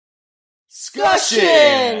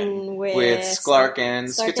Discussion with Sklark and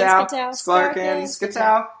Skatow. Sklark and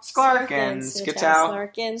Skatow. Sklark and Skatow.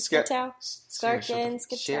 Sklark and Skatow. Sklark and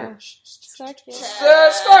Skatow.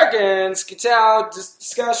 Sklark and Skatow.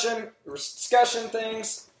 Discussion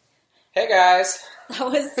things. Hey guys. That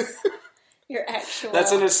was your actual.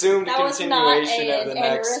 That's an assumed continuation of the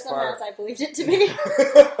next part. As I believed it to be.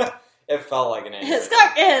 It felt like an aneurysm.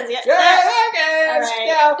 Sklark and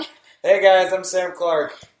Skatow. Hey guys, I'm Sam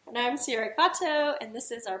Clark. And I'm Sierra Kato, and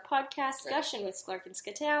this is our podcast discussion with Sklark and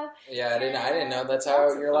Skatow. Yeah, I didn't know that's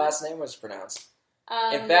how your last name was pronounced.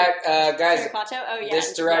 In fact, guys,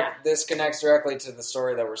 this connects directly to the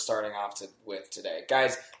story that we're starting off with today.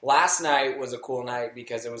 Guys, last night was a cool night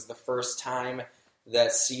because it was the first time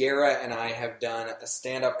that Sierra and I have done a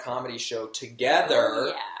stand-up comedy show together. Oh,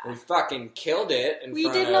 yeah. We fucking killed it. We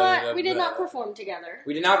did not perform together.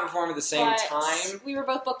 We did not perform at the same time. We were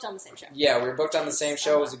both booked on the same show. Yeah, we were booked on the same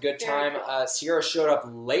show. It was a good time. Cool. Sierra showed up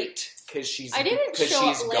late because she's I didn't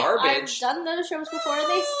show up late. Garbage. I've done those shows before. They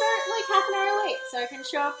start like half an hour late, so I can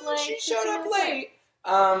show up late. She showed up late.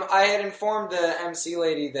 I had informed the MC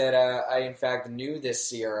lady that I in fact knew this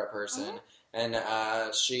Sierra person. Mm-hmm. And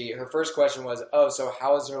her first question was, "Oh, so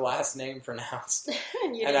how is her last name pronounced?"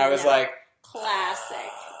 And I was like,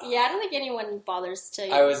 "Classic." Yeah, I don't think anyone bothers to.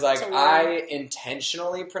 I was like, I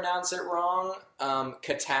intentionally pronounce it wrong,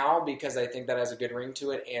 Katow, because I think that has a good ring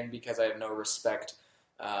to it, and because I have no respect.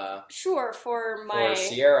 For my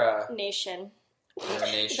Sierra nation.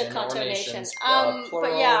 The Kanto Nation.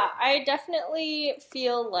 But yeah, I definitely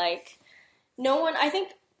feel like no one. I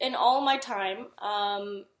think in all my time,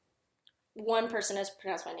 one person has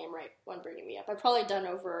pronounced my name right when bringing me up. I've probably done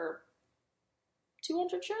over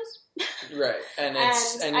 200 shows. Right. And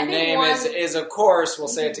your name is of course, we'll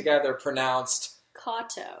say it together, pronounced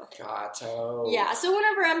Kato. Yeah, so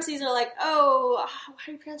whenever MCs are like, "Oh, how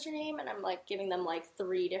do you pronounce your name?" and I'm like giving them like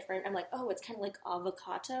three different, I'm like, "Oh, it's kind of like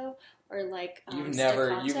avocado," or like You've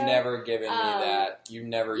never given me that. You've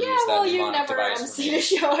never used that device. Yeah, well, you've never MC'd a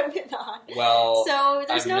show I've been on. Well, so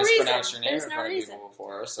there's no reason. Your name there's in no front reason. Of people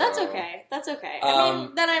before, so. That's okay. I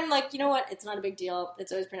mean, then I'm like, you know what? It's not a big deal.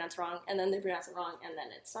 It's always pronounced wrong, and then they pronounce it wrong, and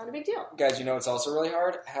then it's not a big deal. Guys, you know what's also really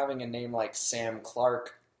hard? Having a name like Sam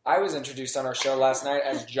Clark. I was introduced on our show last night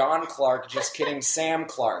as John Clark. Just kidding, Sam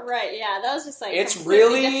Clark. Right? Yeah, that was just like it's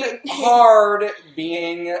really hard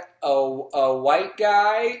being a white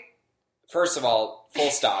guy. First of all, full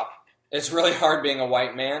stop. It's really hard being a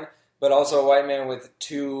white man, but also a white man with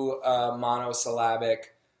two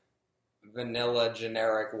monosyllabic, vanilla,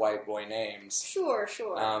 generic white boy names. Sure.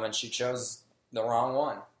 And she chose the wrong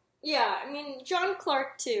one. Yeah, I mean, John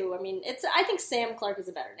Clark, too. I mean, I think Sam Clark is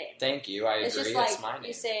a better name. Thank you, I agree. It's just like, my name.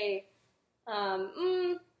 You say,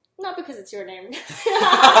 not because it's your name.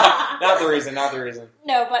 Not the reason.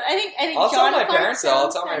 No, but I think I'll John tell my Clark parents, though.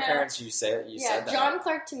 I'll tell my parents you said that. John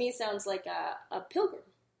Clark to me sounds like a pilgrim.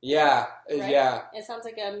 Yeah, right? Yeah. It sounds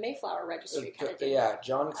like a Mayflower registry kind of thing. Yeah,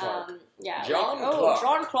 John Clark.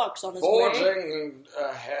 John Clark's on his way. Forging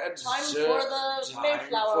ahead. Time for the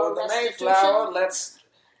Mayflower restitution. Let's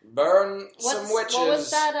burn some witches. What was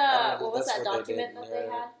that? What was that document that they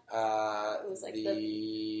had? It was like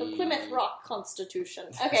the Plymouth Rock Constitution.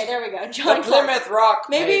 Okay, there we go. John the Plymouth Rock.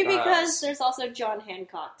 Maybe because there's also John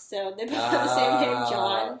Hancock, so they both have the same name,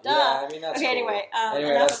 John. Duh. Yeah, I mean that's okay. Cool.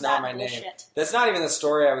 Anyway, that's not my bullshit. name. That's not even the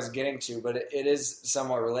story I was getting to, but it is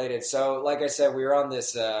somewhat related. So, like I said, we were on this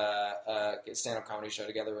stand-up comedy show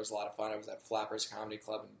together. It was a lot of fun. It was at Flappers Comedy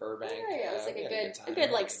Club in Burbank. Yeah, it was like a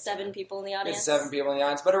good like 7 people in the audience. 7 people in the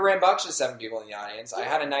audience, but a rambunctious 7 people in the audience. I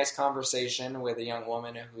had a nice conversation with a young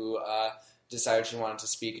woman who decided she wanted to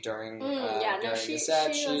speak during the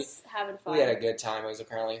set. She was having fun. We had a good time. It was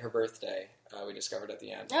apparently her birthday. We discovered at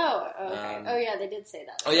the end. Oh, okay. They did say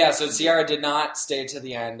that. Oh, yeah, so Sierra did not stay to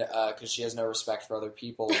the end because she has no respect for other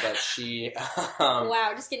people, but she...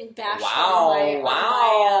 wow, just getting bashed on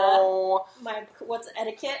my what's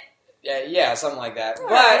etiquette? Yeah, something like that.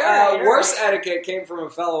 Worse etiquette came from a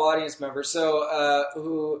fellow audience member,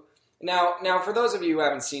 who... Now, for those of you who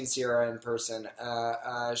haven't seen Sierra in person,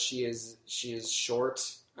 she is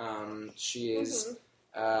short. She is...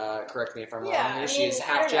 correct me if I'm wrong. She is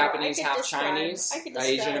half Japanese, half Chinese,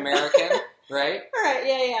 Asian American, right? All right,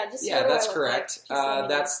 yeah. That's correct.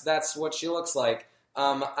 That's what she looks like.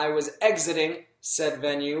 I was exiting said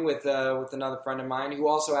venue with another friend of mine who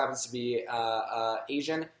also happens to be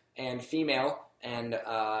Asian and female and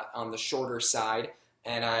on the shorter side,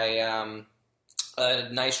 and a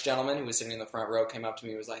nice gentleman who was sitting in the front row came up to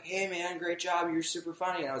me and was like, "Hey, man, great job. You're super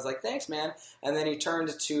funny." And I was like, "Thanks, man." And then he turned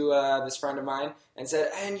to this friend of mine and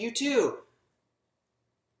said, "And you too."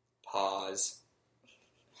 Pause.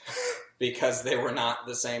 because they were not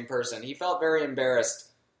the same person. He felt very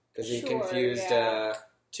embarrassed because he confused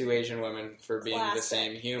 2 Asian women for being the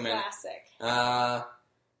same human. Classic.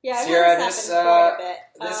 Sierra, this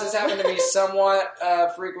has happened to me somewhat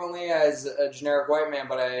frequently as a generic white man,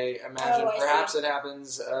 but I imagine perhaps it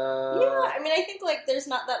happens. I mean, I think like there's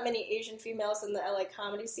not that many Asian females in the LA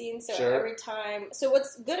comedy scene, so every time. So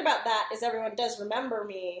what's good about that is everyone does remember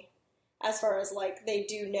me, as far as like they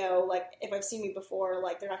do know, like if I've seen me before,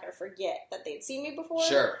 like they're not going to forget that they'd seen me before.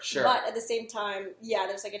 Sure. But at the same time,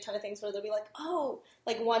 there's like a ton of things where they'll be like, oh,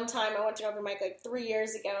 like one time I went to an open mic like 3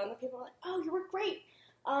 years ago, and the people were like, oh, you were great.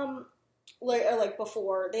 Like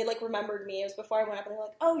before they like remembered me. It was before I went up, and they're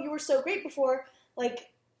like, "Oh, you were so great before.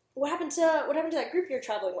 Like, what happened to that group you're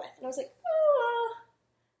traveling with?" And I was like, "Oh,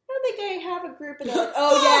 I don't think I have a group." And they're like,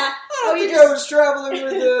 "Oh yeah, I don't think I was traveling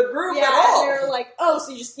with a group at all." And they're like, "Oh,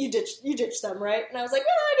 so you ditched them, right?" And I was like,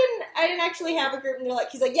 "Well, I didn't actually have a group." And they're like,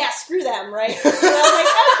 "He's like, yeah, screw them, right?" And I was like,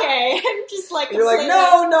 "Okay." I'm just like, you're like,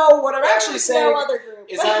 no. What I'm actually saying no other group.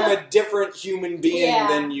 is I'm a different human being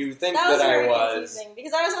than you think that I was. Confusing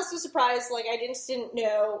because I was also surprised. Like I didn't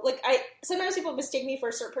know. Like sometimes people mistake me for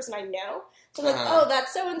a certain person I know. So I'm like, oh,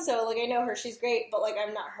 that's so and so. Like I know her, she's great, but like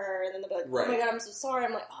I'm not her. And then they'll be like, oh my god, I'm so sorry.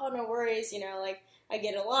 I'm like, oh, no worries. You know, like I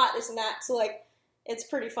get it a lot, this and that. So like. It's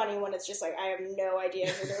pretty funny when it's just like I have no idea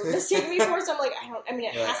who they're mistaking me for. So I'm like,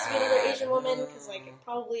 it has to be another Asian woman because like it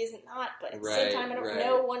probably isn't not. But at the same time, I don't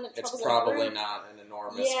know one that it's probably not an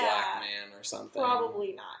enormous black man or something.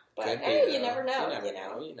 Probably not. But you never know. You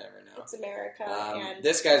never know. It's America. And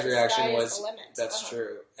this guy's reaction was that's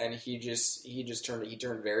true, and he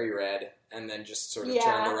turned very red and then just sort of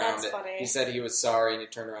turned around. That's funny. He said he was sorry and he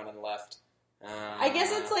turned around and left. I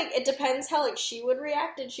guess it's like it depends how like she would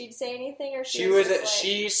react. Did she say anything or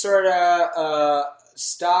she sort of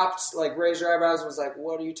stopped, like raised her eyebrows, and was like,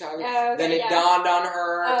 "What are you talking about?" Then it dawned on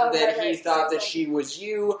her that he thought that she was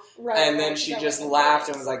you, and then she just laughed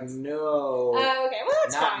and was like, "No, okay, well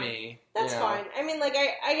that's not fine. Me." That's fine. I mean, like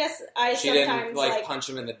I guess I she sometimes didn't like punch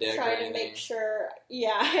him in the dick try or anything. To make sure.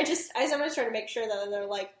 Yeah, I sometimes try to make sure that they're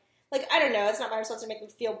like I don't know. It's not my responsibility to make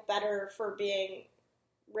them feel better for being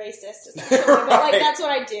racist, essentially. But like that's what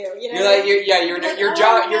I do. You know, your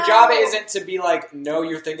job isn't to be like, no,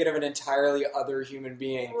 you're thinking of an entirely other human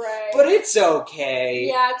being, right? But it's okay.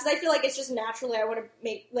 Yeah, because I feel like it's just naturally I want to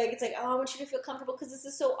make like it's like I want you to feel comfortable because this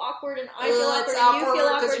is so awkward and I feel awkward and you feel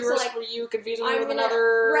awkward. Because you confusing me with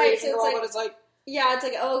another Asian girl, but it's like it's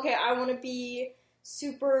like okay, I want to be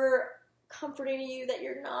super comforting to you that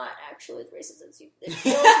you're not actually as racist as you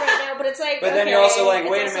feel right now, but it's like but then you're also like,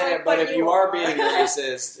 wait a minute, but if you are being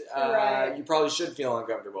racist, you probably should feel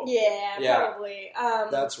uncomfortable. Yeah. Probably.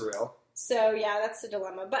 That's real. So yeah, that's the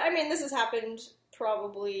dilemma. But I mean, this has happened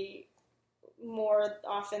probably more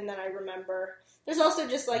often than I remember. There's also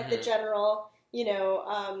just like the general, I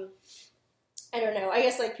don't know. I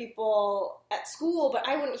guess like people at school, but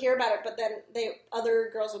I wouldn't hear about it. But then other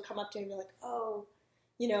girls would come up to me and be like, oh.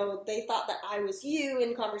 They thought that I was you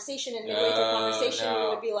in conversation, and midway through conversation, it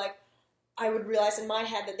would be like, I would realize in my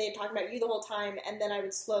head that they had talked about you the whole time, and then they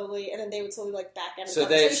would slowly like back out of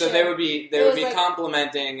conversation. So they would be like,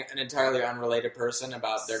 complimenting an entirely unrelated person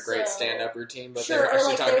about their great stand-up routine, but they're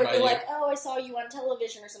actually talking about you. Like, oh, I saw you on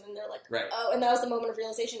television or something. They're like, oh, and that was the moment of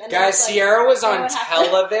realization. And guys, Sierra was on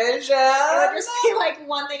television. It would just be like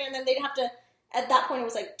one thing, and then they'd have to. At that point, it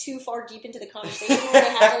was like too far deep into the conversation where they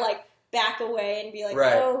had to like. Back away and be like,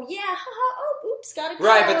 oh yeah, haha, oh oops, gotta go.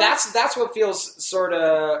 Right, but that's what feels sort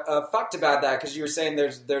of fucked about that, because you were saying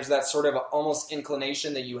there's that sort of almost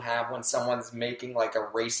inclination that you have when someone's making like a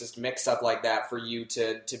racist mix-up like that for you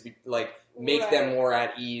to be like make them more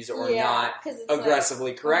at ease or not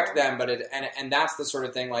aggressively correct them, but and that's the sort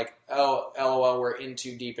of thing like, oh, LOL, we're in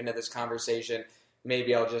too deep into this conversation.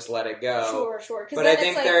 Maybe I'll just let it go. Sure. But I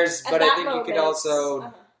think you could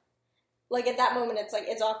also. Like, at that moment, it's, like,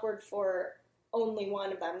 it's awkward for only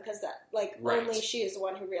one of them, because that, like, only she is the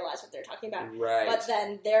one who realized what they're talking about. Right. But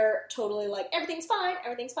then they're totally like, everything's fine.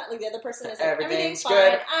 Like, the other person is like, everything's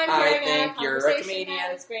good. Fine. I'm hearing I think you're a comedian.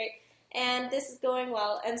 It's great. And this is going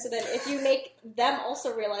well. And so then if you make them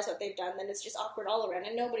also realize what they've done, then it's just awkward all around,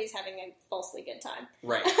 and nobody's having a falsely good time.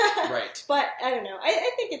 Right. But, I don't know. I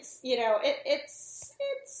think it's,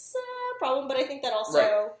 it's a problem, but I think that also...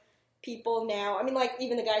 Right. People now, I mean, like,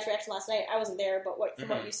 even the guy's reaction last night, I wasn't there, but from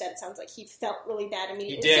what you said, it sounds like he felt really bad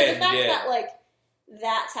immediately. He did, so the fact that, like,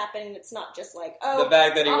 that's happening, it's not just like, oh... The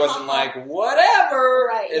fact that he wasn't like,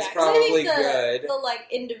 whatever, is probably good.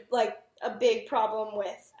 A big problem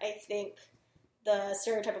with, I think, the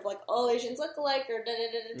stereotype of, like, all Asians look alike, or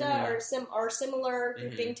da-da-da-da-da, or similar,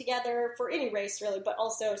 grouping together, for any race, really, but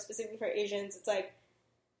also specifically for Asians, it's like,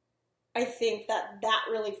 I think that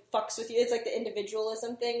really fucks with you. It's like the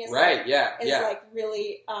individualism thing is right, like, is like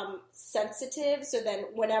really sensitive. So then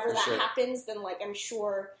whenever that happens, then like I'm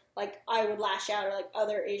sure like I would lash out, or like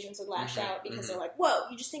other Asians would lash out because they're like, "Whoa,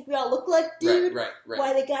 you just think we all look like dude? Right.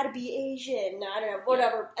 Why they gotta be Asian?" No, I don't know,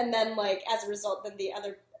 whatever. Yeah. And then like as a result, then the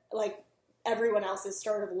other like everyone else has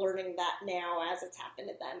started learning that now as it's happened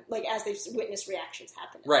to them, like as they've witnessed reactions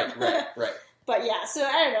happen. Right. But yeah, so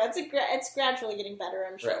I don't know. It's gradually getting better,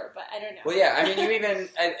 I'm sure, but I don't know. Well, yeah, I mean,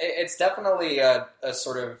 it's definitely a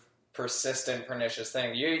sort of persistent, pernicious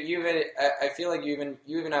thing. I feel like you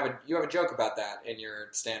even have a joke about that in your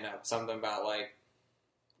stand up. Something about like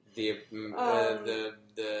the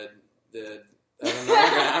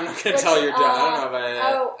I'm not gonna tell your joke.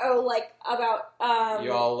 I don't know if like about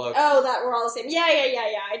you all look. Oh, that we're all the same. Yeah.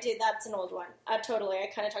 I did. That's an old one. Totally.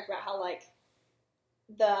 I kind of talked about how like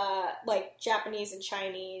the like Japanese and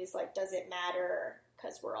Chinese like does it matter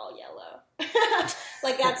because we're all yellow.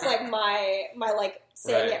 Like that's like my like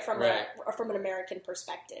saying it from an American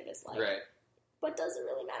perspective is like, but does it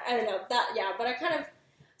really matter? I don't know that. Yeah, but I kind of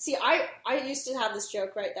see. I used to have this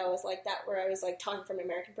joke that was like that where I was like talking from an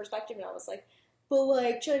American perspective, and I was like, but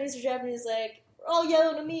like Chinese or Japanese like all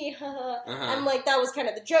yellow to me, and like that was kind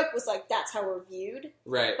of the joke was like that's how we're viewed,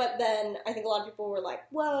 right? But then I think a lot of people were like,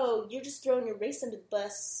 "Whoa, you're just throwing your race under the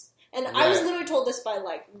bus." And I was literally told this by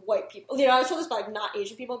like white people. You know, I was told this by like not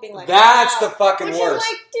Asian people, being like, "That's the fucking worst." You're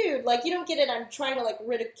like, dude, like you don't get it. I'm trying to like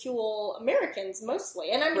ridicule Americans mostly,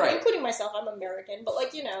 and I'm including myself. I'm American, but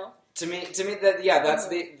like you know, to me, that's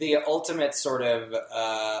the ultimate sort of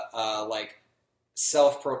like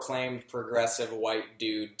self-proclaimed progressive white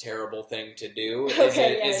dude terrible thing to do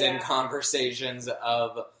is in conversations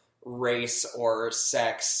of race or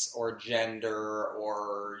sex or gender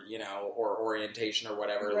or you know or orientation or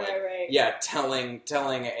whatever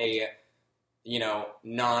telling a you know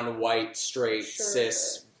non-white straight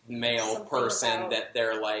cis male something person that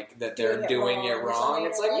they're like that they're doing it wrong.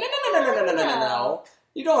 It's like no,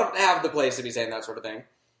 you don't have the place to be saying that sort of thing.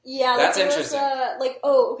 Yeah, that's interesting. I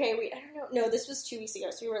don't know. No, this was 2 weeks ago.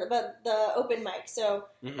 So we were at the open mic. So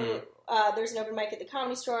there's an open mic at the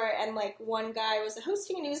Comedy Store, and like one guy was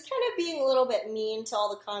hosting, and he was kind of being a little bit mean to all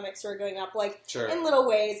the comics who are going up, like in little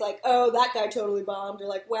ways, like, "Oh, that guy totally bombed," or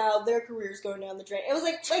like, "Wow, their career's going down the drain." It was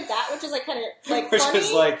like that, which is like kind of like which funny,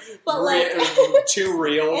 is like but like too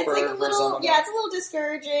real. It's for, like a little, it's a little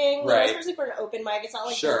discouraging, right? Especially for an open mic. It's not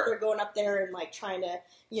like they're going up there and like trying to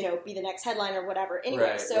be the next headline or whatever.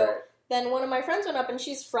 Anyway, then one of my friends went up, and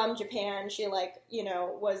she's from Japan. She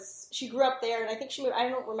she grew up there, and I think she moved. I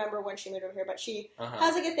don't remember when she moved over here, but she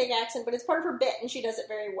has like a thick accent, but it's part of her bit, and she does it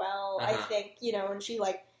very well. I think and she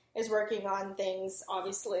like is working on things.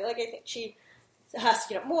 Obviously, like I think she has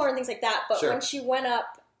to get up more and things like that. But when she went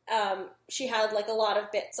up, she had like a lot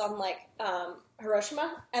of bits on like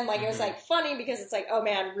Hiroshima, and like it was like funny because it's like, oh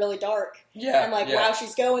man, really dark, and like wow,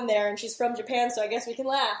 she's going there and she's from Japan, so I guess we can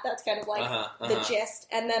laugh. That's kind of like the gist.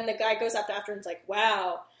 And then the guy goes up after and it's like,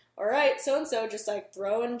 wow, all right, so and so just like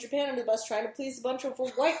throwing Japan under the bus, trying to please a bunch of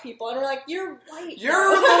white people, and we're like, you're white, you're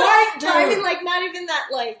the white dude. I mean, like not even that.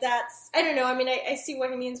 Like that's I don't know. I mean, I see what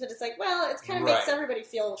he means, but it's like, well, it's kind of makes everybody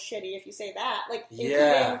feel shitty if you say that, like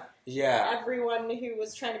including. Everyone who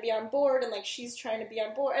was trying to be on board, and like she's trying to be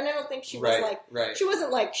on board, and I don't think she was like she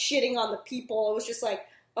wasn't like shitting on the people. It was just like,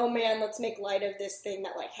 oh man, let's make light of this thing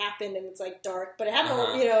that like happened, and it's like dark, but it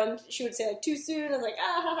happened, and she would say like too soon. I was like,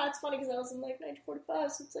 it's funny because I was in like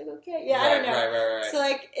 1945, so it's like okay, I don't know. Right. So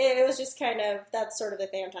like it was just kind of that's sort of the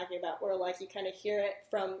thing I'm talking about, where like you kind of hear it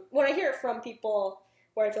from when I hear it from people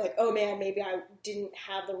where I feel like, oh man, maybe I didn't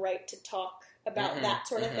have the right to talk about that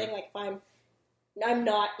sort of thing. Like if I'm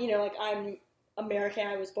not, like I'm American.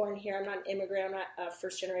 I was born here. I'm not an immigrant. I'm not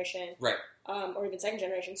first generation, or even second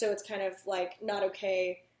generation. So it's kind of like not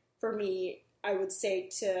okay for me. I would say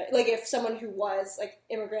to like if someone who was like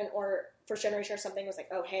immigrant or first generation or something was like,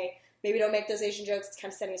 oh hey, maybe don't make those Asian jokes. It's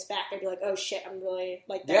kind of setting us back. I'd be like, oh shit, I'm really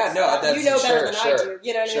like that's, that's you know better than I do.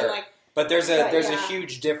 You know what I mean? Like, but there's a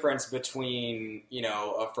huge difference between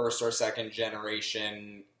a first or second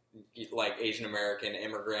generation. Like Asian American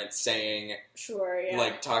immigrant saying,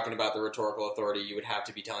 like talking about the rhetorical authority, you would have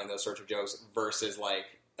to be telling those sorts of jokes versus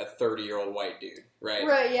like a 30-year-old white dude, right?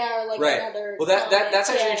 Right, yeah, or like another. Well, that's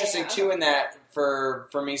actually interesting too. In that, for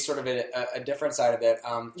me, sort of a different side of it.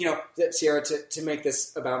 Sierra, to make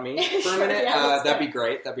this about me for a minute, that'd be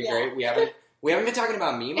great. That'd be great. We We haven't been talking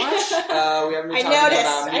about me much. We haven't been talking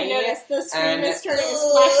about me. I noticed. The screen is turning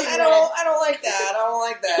flashing red. I don't like that. I don't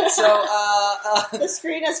like that. So, the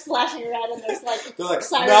screen is flashing red and there's like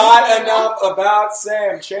sirens not enough about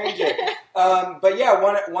Sam. Change it. But yeah,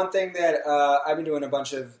 one thing that I've been doing a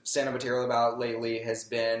bunch of stand-up material about lately has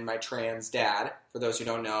been my trans dad. For those who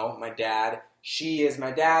don't know, my dad, she is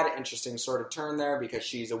my dad. Interesting sort of turn there because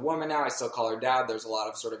she's a woman now. I still call her dad. There's a lot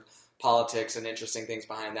of sort of politics and interesting things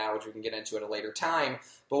behind that, which we can get into at a later time.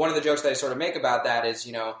 But one of the jokes that I sort of make about that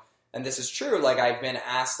is, and this is true, like I've been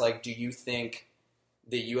asked, like, do you think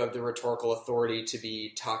that you have the rhetorical authority to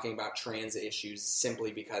be talking about trans issues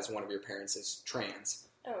simply because one of your parents is trans?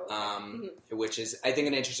 Which is, I think,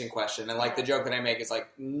 an interesting question. And like the joke that I make is like,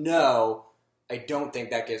 no, I don't think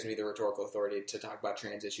that gives me the rhetorical authority to talk about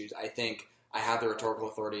trans issues. I think I have the rhetorical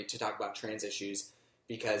authority to talk about trans issues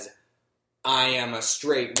because I am a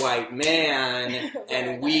straight white man,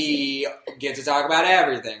 and we get to talk about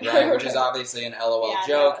everything, right? Which is obviously an LOL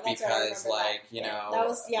joke because, like, that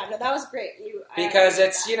was great. Because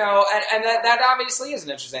it's, and that obviously is an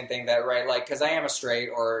interesting thing that, right, like, because I am a straight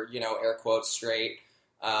or, air quotes, straight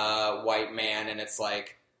white man, and it's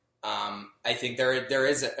like, I think there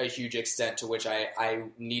is a huge extent to which I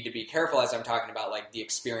need to be careful as I'm talking about, like, the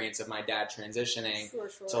experience of my dad transitioning. Sure.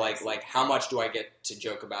 So, like how much do I get to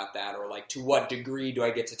joke about that? Or, like, to what degree do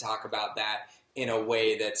I get to talk about that in a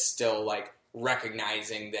way that's still, like,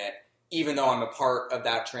 recognizing that even though I'm a part of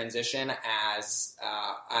that transition as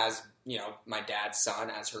my dad's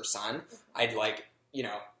son, as her son, I'd like,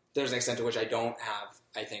 there's an extent to which I don't have,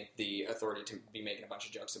 I think, the authority to be making a bunch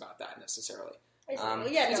of jokes about that necessarily.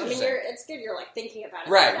 It's good you're like thinking about it.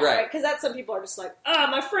 Right. Because that's some people are just like,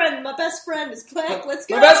 my best friend is black. Let's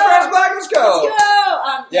go. My best friend's black. Let's go.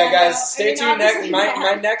 Let's go. Guys, stay tuned. I'm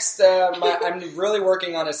really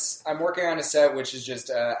working on a set which is just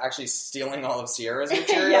actually stealing all of Sierra's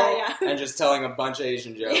material and just telling a bunch of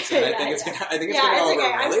Asian jokes. And I think it's gonna go over really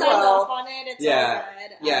well. I've signed off on it. It's all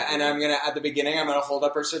good. And I'm gonna at the beginning I'm gonna hold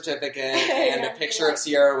up her certificate and a picture of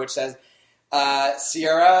Sierra which says,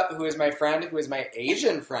 Sierra, who is my friend, who is my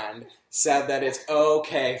Asian friend, said that it's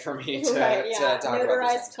okay for me to talk about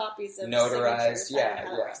notarized copies of notarized,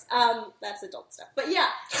 that's adult stuff. But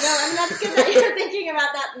that's good that you're thinking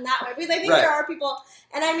about that in that way because I think there are people,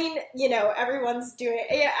 and I mean, everyone's doing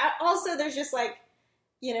it. Yeah, also, there's just like,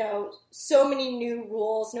 so many new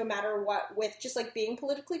rules, no matter what, with just like being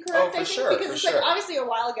politically correct. Because it's like obviously a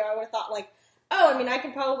while ago I would have thought like, I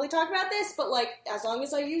can probably talk about this, but, like, as long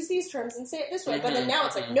as I use these terms and say it this way. But then now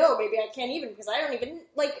it's like, no, maybe I can't even, because I don't even,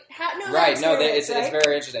 like, know that experience, it's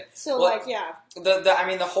very interesting. So,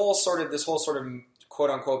 the whole sort of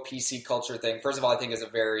quote-unquote PC culture thing, first of all, I think is a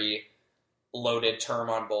very loaded term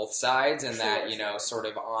on both sides, and sort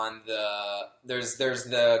of on the, there's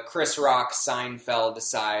the Chris Rock Seinfeld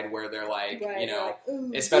side where they're like,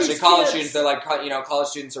 especially college students, they're like, college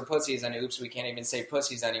students are pussies, and oops, we can't even say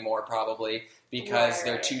pussies anymore, probably, because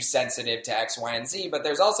they're too sensitive to X, Y, and Z. But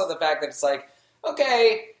there's also the fact that it's like,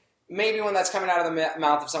 okay, maybe when that's coming out of the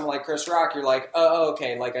mouth of someone like Chris Rock, you're like, oh,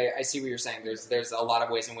 okay, like, I see what you're saying. There's a lot of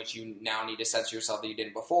ways in which you now need to censor yourself that you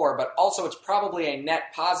didn't before, but also it's probably a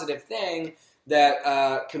net positive thing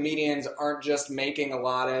that comedians aren't just making a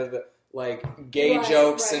lot of, like, gay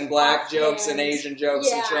jokes and black jokes and Asian jokes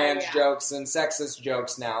and trans jokes and sexist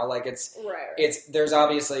jokes now. Like, there's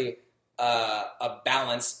obviously a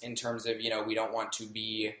balance in terms of, we don't want to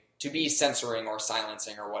be censoring or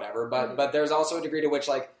silencing or whatever, but there's also a degree to which,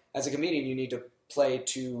 like, as a comedian, you need to play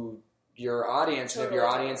to your audience, and if your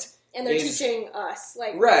audience and they're teaching us,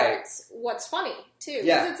 like, what's funny, too.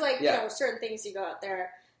 Because it's like, certain things you go out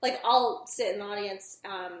there, like, I'll sit in the audience,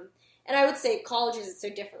 and I would say colleges, it's so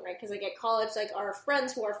different, right? Because, like, at college, like, our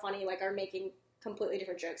friends who are funny, like, are making completely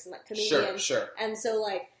different jokes than, like, comedians. Sure. And so,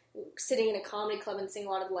 like, sitting in a comedy club and seeing a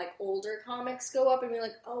lot of, like, older comics go up and be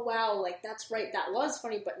like, oh, wow, like, that's right, that was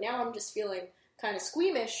funny, but now I'm just feeling kind of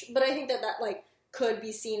squeamish. But I think that, like, could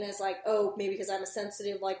be seen as, like, oh, maybe because I'm a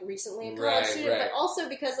sensitive, like, recently in college student, but also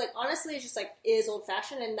because, like, honestly, it's just, like, is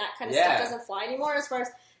old-fashioned, and that kind of stuff doesn't fly anymore as far as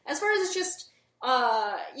it's just,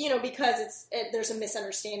 because there's a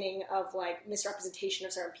misunderstanding of, like, misrepresentation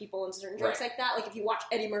of certain people and certain jokes like that. Like, if you watch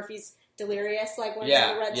Eddie Murphy's Delirious, like, when he's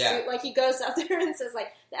in the red suit, like, he goes out there and says,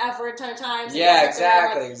 like, the F word a ton of times.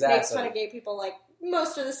 Exactly. Makes fun of gay people, like,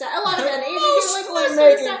 most of the set. A lot of it. Mostly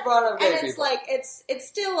making fun of gay people. And it's, like, it's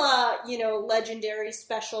still a, legendary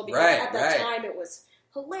special because at that time it was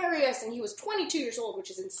hilarious, and he was 22 years old,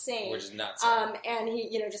 which is insane. Which is nuts. And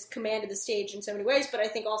he, just commanded the stage in so many ways, but I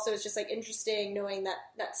think also it's just, like, interesting knowing that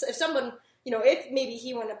if someone if maybe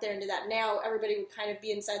he went up there and did that now, everybody would kind of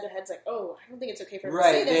be inside their heads like, oh, I don't think it's okay for him to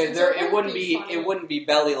say this. It wouldn't be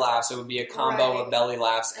belly laughs. It would be a combo of belly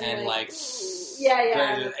laughs and like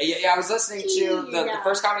yeah. I was listening to the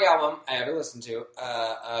first comedy album I ever listened to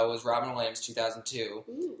was Robin Williams, 2002.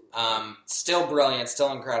 Still brilliant,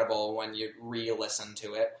 still incredible when you re-listen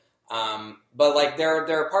to it. But like there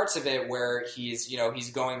are parts of it where he's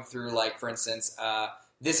going through, like, for instance,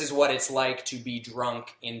 this is what it's like to be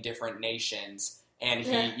drunk in different nations. And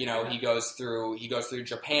he goes through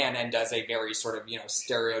Japan and does a very sort of,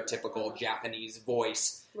 stereotypical Japanese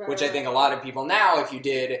voice, which I think a lot of people now, if you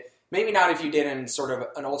did, maybe not if you did in sort of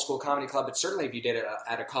an old school comedy club, but certainly if you did it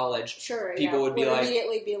at a college, people would be like,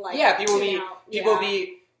 immediately be like, people would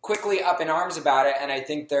be quickly up in arms about it. And I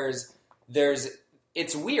think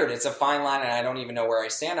it's weird. It's a fine line, and I don't even know where I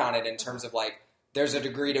stand on it in terms of, like, there's a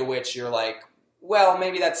degree to which you're like, well,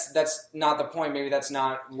 maybe that's not the point. Maybe that's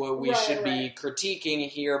not what we should be critiquing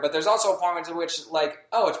here. But there's also a point to which, like,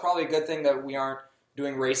 oh, it's probably a good thing that we aren't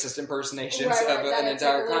doing racist impersonations of an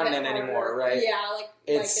entire continent anymore, right? Yeah, like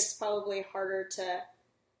it's probably harder to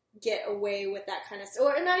get away with that kind of stuff.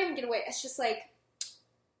 Or not even get away. It's just like,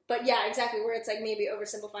 but yeah, exactly, where it's like maybe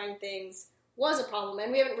oversimplifying things was a problem,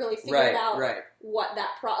 and we haven't really figured out what that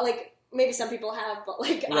like, maybe some people have, but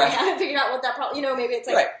like I haven't figured out what that problem, maybe it's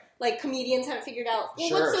like, like comedians haven't figured out,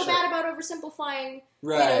 well, what's so bad about oversimplifying,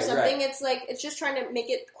 something? It's like, it's just trying to make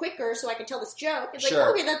it quicker so I can tell this joke. It's like,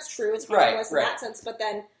 okay, that's true, it's harmless in that sense, but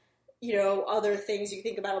then, other things you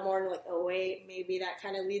think about it more and you're like, oh wait, maybe that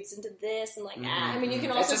kind of leads into this, and like, I mean, you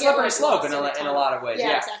can also it's a slippery slope in a lot of ways.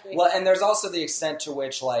 Yeah, exactly. Well, and there's also the extent to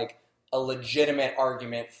which, like, a legitimate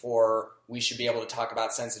argument for we should be able to talk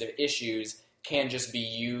about sensitive issues can just be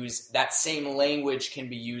used, that same language can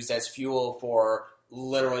be used as fuel for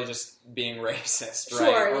literally just being racist,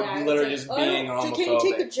 right? Or literally just being homophobic. Can you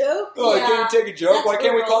take a joke? Oh, can you take a joke? Why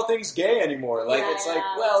can't we call things gay anymore? Like, it's like,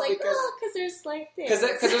 well, it's because there's like things.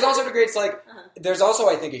 Because there's also a degree, it's like, there's also,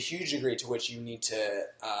 I think, a huge degree to which you need to,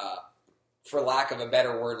 for lack of a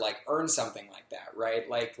better word, like, earn something like that, right?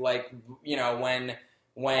 Like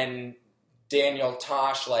when Daniel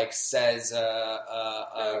Tosh, like, says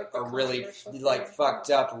a really, like, fucked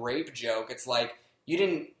up rape joke, it's like, you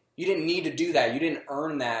didn't need to do that. You didn't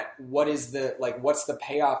earn that. What's the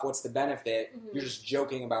payoff? What's the benefit? Mm-hmm. You're just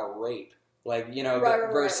joking about rape. Like,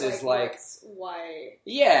 versus like why?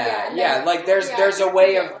 Yeah. Like there's a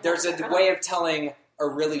way of telling a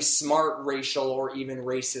really smart racial or even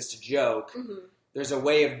racist joke. Mm-hmm. There's a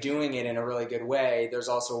way of doing it in a really good way. There's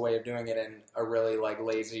also a way of doing it in a really, like,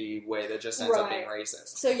 lazy way that just ends up being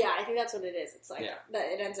racist. So yeah, I think that's what it is. It's like that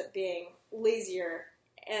it ends up being lazier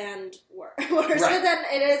and worse. But then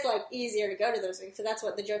it is, like, easier to go to those things. So that's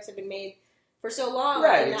what the jokes have been made for so long.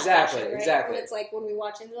 Right, exactly. And it's like when we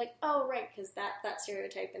watch it, they're like, oh, right, because that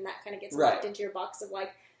stereotype and that kind of gets locked into your box of,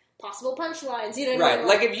 like, possible punchlines. You know what I mean?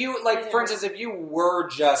 Like, if you, like, for instance, if you were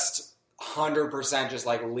just 100% just,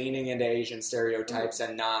 like, leaning into Asian stereotypes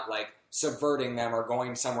and not, like, subverting them or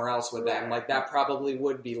going somewhere else with them, like, that probably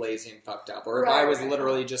would be lazy and fucked up. Or if I was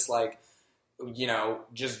literally just, like,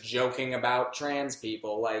 just joking about trans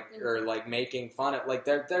people, like, or, like, making fun of, like,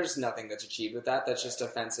 there's nothing that's achieved with that. That's just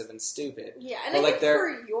offensive and stupid. Yeah, and I think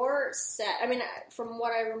for your set, I mean, from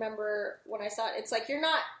what I remember when I saw it, it's like you're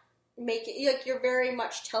not making, like, you're very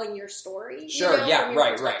much telling your story. Sure, from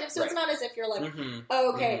your perspective. So it's not as if you're like,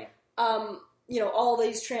 oh, okay, all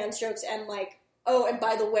these trans jokes and, like, oh, and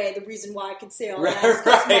by the way, the reason why I can say all that is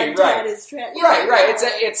because my dad is trans.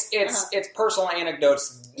 It's personal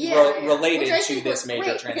anecdotes related to this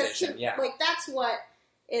major transition. Like, that's what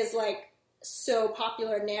is, like, so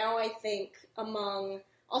popular now, I think,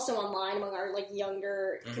 also online, among our, like,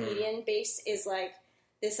 younger comedian base, is, like,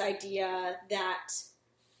 this idea that,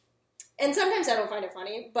 and sometimes I don't find it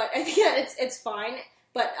funny, but I think that it's fine.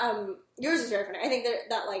 But yours is very funny. I think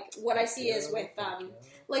that like, what I see is with,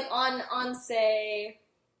 like, on say,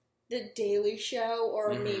 The Daily Show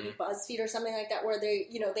or maybe BuzzFeed or something like that, where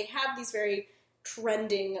they have these very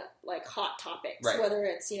trending, like, hot topics, whether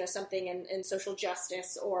it's, something in social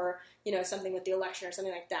justice or, something with the election or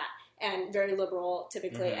something like that, and very liberal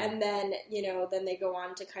typically. And then, then they go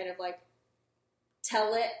on to kind of, like,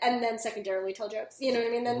 tell it and then secondarily tell jokes. You know what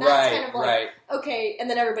I mean? Then that's kind of like, okay, and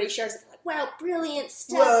then everybody shares it. Wow, brilliant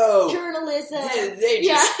stuff. Whoa. Journalism. They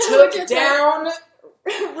just took down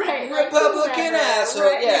Republican asshole.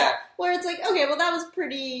 Where it's like, okay, well, that was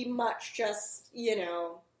pretty much just,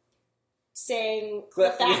 saying the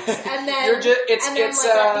facts, and then at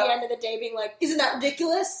the end of the day being like, "Isn't that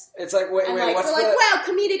ridiculous?" It's like, wait, like, what's we're like, "Wow,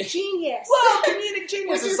 comedic genius!" Wow, comedic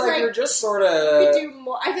genius! It's like you're just sort of could do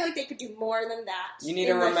more. I feel like they could do more than that. You need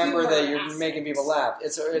to remember that you're making people laugh.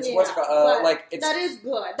 It's what's it called? It's that is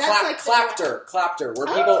good. That's clapter, where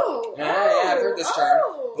people. I've heard this term.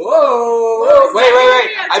 Whoa!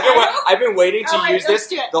 Wait! I've been waiting to use this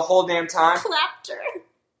the whole damn time. Clapter.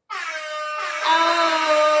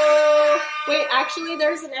 Oh, wait! Actually,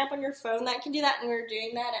 there's an app on your phone that can do that, and we were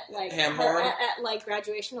doing that at like at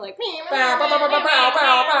graduation. Like, also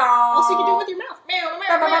you can do it with your mouth.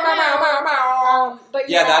 But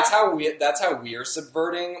that's how we're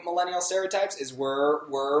subverting millennial stereotypes. Is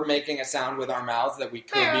we're making a sound with our mouths that we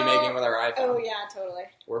could be making with our iPhone. Oh yeah, totally.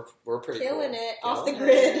 We're pretty killing cool. it off the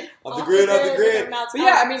grid. Off the grid. But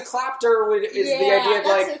yeah, I mean, clapter is the idea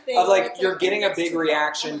of like you're getting a big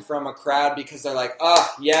reaction from a crowd because they're like, oh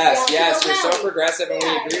yes, you're so progressive and we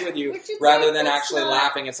agree with you, rather than actually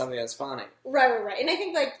laughing at something that's funny. Right. And I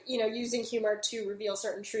think like using humor to reveal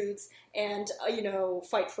certain truths and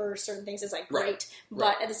fight for certain things is like great,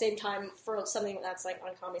 but at the same time for something that's like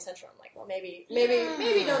on Comedy Central, I'm like, well, maybe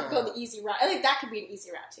don't go the easy route. I think that could be an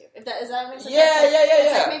easy route too. If that makes sense.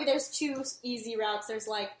 Yeah. Like maybe there's two easy routes. There's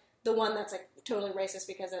like the one that's like totally racist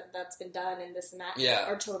because that's been done and this and that,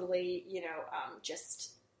 or totally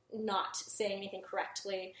just not saying anything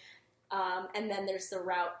correctly, and then there's the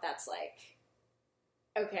route that's like,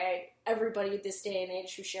 okay, everybody this day and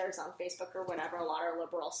age who shares on Facebook or whatever, a lot are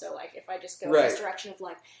liberal, so like if I just go in this direction of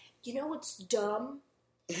like, what's dumb?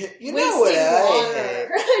 You know what I hate.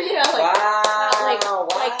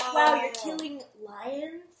 Wow, you're killing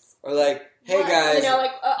lions. Or like, hey guys,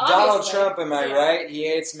 Donald Trump, am I right? He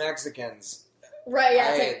hates Mexicans. Right,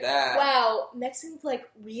 yeah. I hate that. Wow, Mexicans like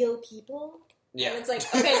real people? Yeah. And it's like,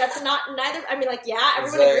 okay, that's not neither. I mean, like, yeah,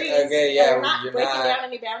 everyone agrees. Okay, yeah, they're not breaking down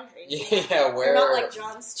any boundaries. Yeah, they're not like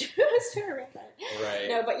Jon Stewart. Right.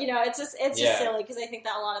 No, but it's just silly because I think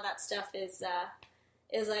that a lot of that stuff is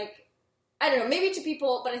like, I don't know, maybe to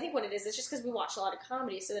people, but I think what it is, it's just because we watch a lot of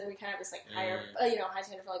comedy, so then we kind of have this like high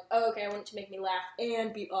standard for like, oh, okay, I want it to make me laugh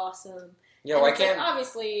and be awesome. Yeah, and why can't like,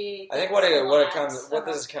 obviously? I think what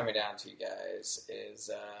this is coming down to, guys, is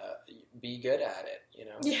be good at it.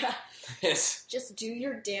 Yeah. Just do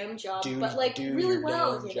your damn job, but like really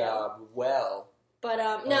well. Damn job well. But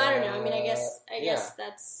no, I don't know. I mean, I guess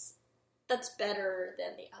that's better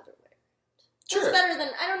than the other way. Sure. It's better than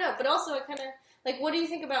I don't know, but also it kind of. Like, what do you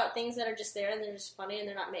think about things that are just there and they're just funny and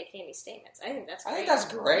they're not making any statements? I think that's great. I think that's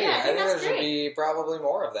great. Yeah, I think there should be probably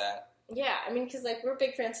more of that. Yeah, I mean, because, like, we're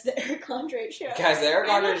big fans of the Eric Andre show. Guys, the Eric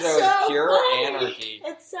Andre show is pure anarchy.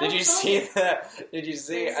 It's so Did you see that? Did you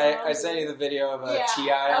see? I sent you the video of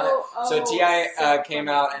T.I. on it. So T.I. came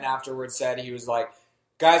out and afterwards said he was like,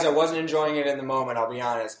 guys, I wasn't enjoying it in the moment, I'll be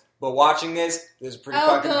honest. But watching this is pretty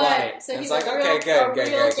fucking funny. So he's like, good.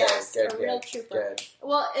 Real trooper. Good.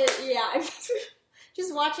 Well,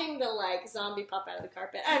 just watching the like zombie pop out of the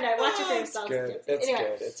carpet. I don't know. Watch your favorite songs.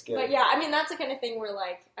 It's good. But yeah, I mean that's the kind of thing where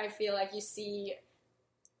like I feel like you see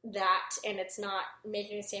that and it's not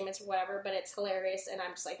making statements or whatever, but it's hilarious and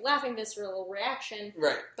I'm just like laughing visceral reaction.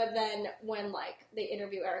 Right. But then when like they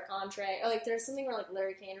interview Eric Andre, or like there's something where like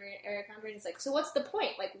Larry King and Eric Andre is like, so what's the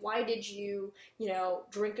point? Like why did you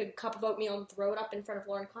drink a cup of oatmeal and throw it up in front of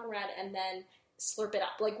Lauren Conrad and then slurp it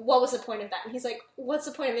up? Like, what was the point of that? And he's like, what's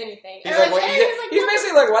the point of anything? He's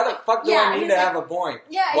basically like, why the fuck do I need to have a point?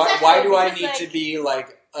 Yeah, exactly. Why do I need to be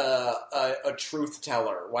like a truth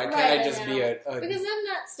teller? Why can't I just be a... Because then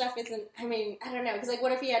that stuff isn't... I mean, I don't know. Because like,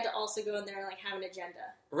 what if he had to also go in there and like have an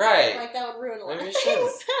agenda? Right. Like that would ruin a lot of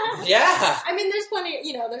things. Yeah. I mean, there's plenty...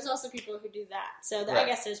 there's also people who do that. So I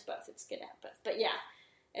guess there's both. It's good to have both. But yeah.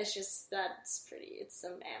 It's just it's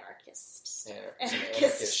some anarchist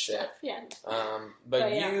shit. Stuff. Yeah.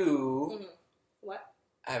 But you what?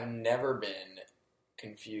 Have never been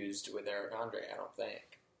confused with Eric Andre, I don't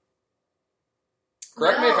think.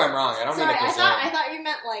 Correct me if I'm wrong. I don't mean to confuse. I thought you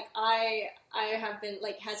meant like I have been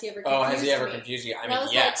like has he ever confused has he ever confused you? I mean,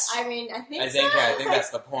 yes. Like, I think that's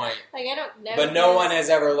the point. Like I don't know. But no one has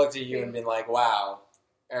ever looked at you and been like, wow,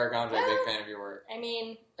 Eric Andre, big fan of your work. I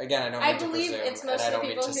mean, again, I don't mean to presume, it's most and I of don't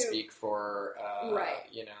people mean to speak for, all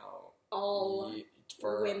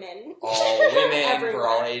women. All women, for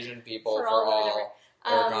all Asian people, for all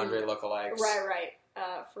Eric Andre lookalikes. Right.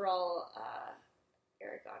 For all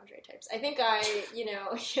Eric Andre types. I think I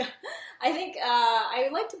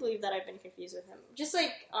like to believe that I've been confused with him. Just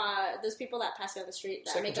like those people that pass me on the street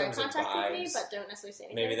that make eye contact with me but don't necessarily say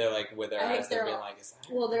anything. Maybe they're like with their eyes, they're being like, is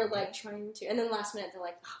that? Well, they're like trying to, and then last minute they're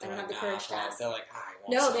like, I don't have the courage to ask. They're like, I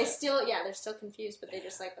won't no, say they it. still, they're still confused, but they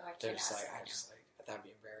just like, I can't ask. That'd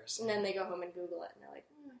be embarrassing. And then they go home and Google it, and they're like,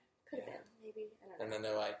 could have been, maybe. I don't know. And then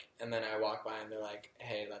they're like, and then I walk by and they're like,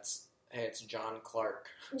 hey, it's John Clark.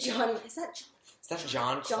 John, is that John? Is that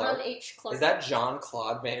John Clark? John H. Clark. Is that John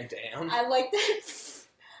Claude Van Damme? I like that.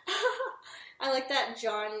 I like that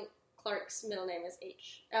John Clark's middle name is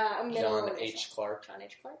H. John H. Clark. John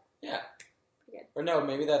H. Clark? Yeah. Pretty good. Or no,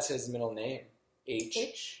 maybe that's his middle name.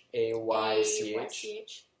 H.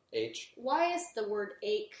 A-Y-C-H. H. Why is the word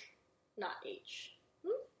ache not H?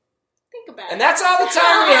 Think about it. And that's all the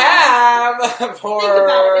time we have for... Think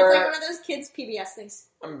about it. It's like one of those kids' PBS things.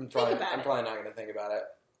 I'm probably not going to think about it.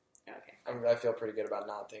 Okay. I feel pretty good about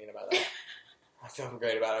not thinking about it. I feel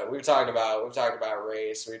great about it. We've talked about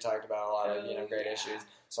race. We've talked about a lot of great issues.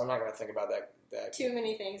 So I'm not going to think about that. Too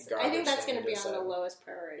many things. I think that's going to be on the lowest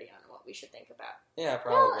priority on what we should think about. Yeah,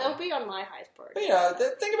 probably. Well, it'll be on my highest priority. But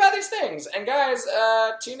think about these things. And guys,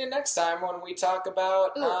 tune in next time when we talk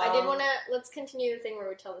about... I did want to... Let's continue the thing where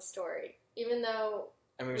we tell the story. Even though...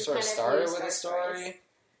 I mean, we sort of started with a story.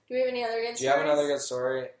 Do we have any other good stories? Do you have another good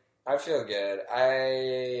story? I feel good.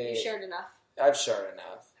 You've shared enough. I've shared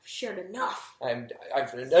enough. I've shared enough! Oh,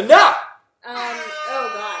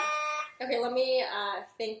 God. Okay, let me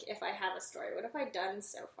think if I have a story. What have I done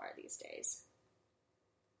so far these days?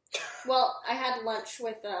 Well, I had lunch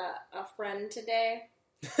with a friend today.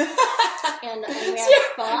 and we had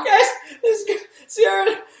pho. Guys,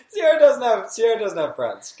 Sierra doesn't have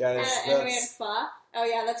friends, guys. And we had pho. Oh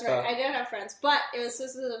yeah, that's right. I didn't have friends, but it was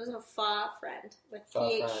a pho friend with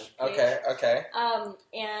PH. Okay.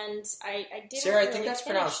 And I didn't. Sierra, I think it's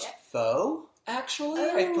pronounced pho. Actually,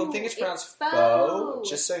 I don't think it's pronounced pho.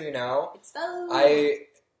 Just so you know, it's pho. I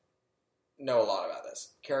know a lot about this.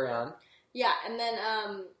 Carry on. Yeah, and then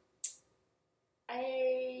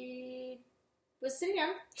I was sitting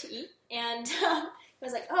down to eat, and I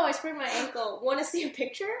was like, "Oh, I sprained my ankle. Want to see a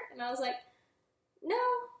picture?" And I was like, "No,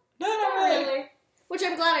 not really." Which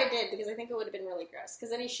I'm glad I did, because I think it would have been really gross.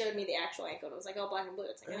 Because then he showed me the actual ankle, and it was like all black and blue.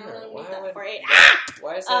 It's like, I don't really need that for it.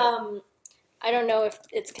 Why is that? I don't know if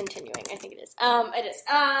it's continuing. I think it is. It is.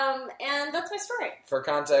 And that's my story. For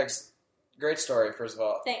context, great story, first of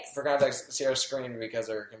all. Thanks. For context, Sierra screamed because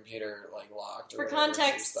her computer, locked. For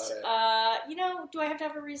context, do I have to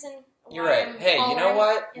have a reason? You're right. Hey, you know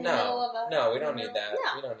what? No, we don't need that.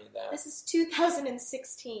 No. We don't need that. This is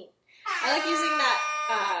 2016. I like using that,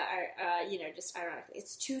 just ironically.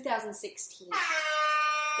 It's 2016.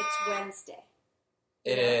 It's Wednesday.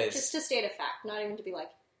 It is. Just to state a fact, not even to be,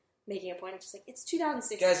 making a point. It's just it's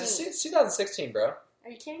 2016. Guys, it's 2016, bro. Are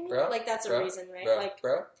you kidding me? Bro, that's a reason, right?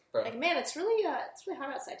 Bro. Man, it's really hot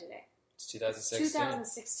outside today. It's 2016.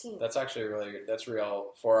 2016. That's actually really good. That's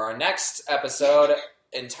real. For our next episode,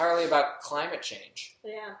 entirely about climate change.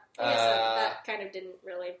 Yeah. I guess that kind of didn't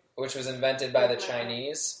really... Which was invented by the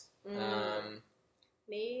Chinese.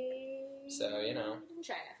 Made so, in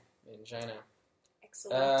China. Made in China.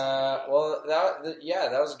 Excellent. Well,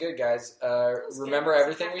 that was good, guys. Remember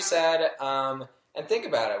everything we said, and think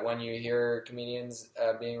about it when you hear comedians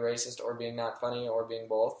being racist or being not funny or being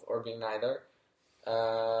both or being neither.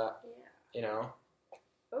 Oh, yeah.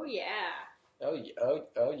 Oh, yeah. All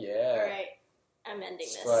right. I'm ending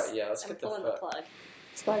this. Let's get pulling the plug.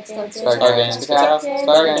 Spark Games, get out.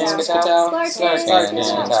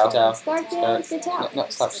 No,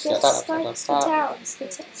 stop.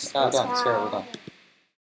 Stop.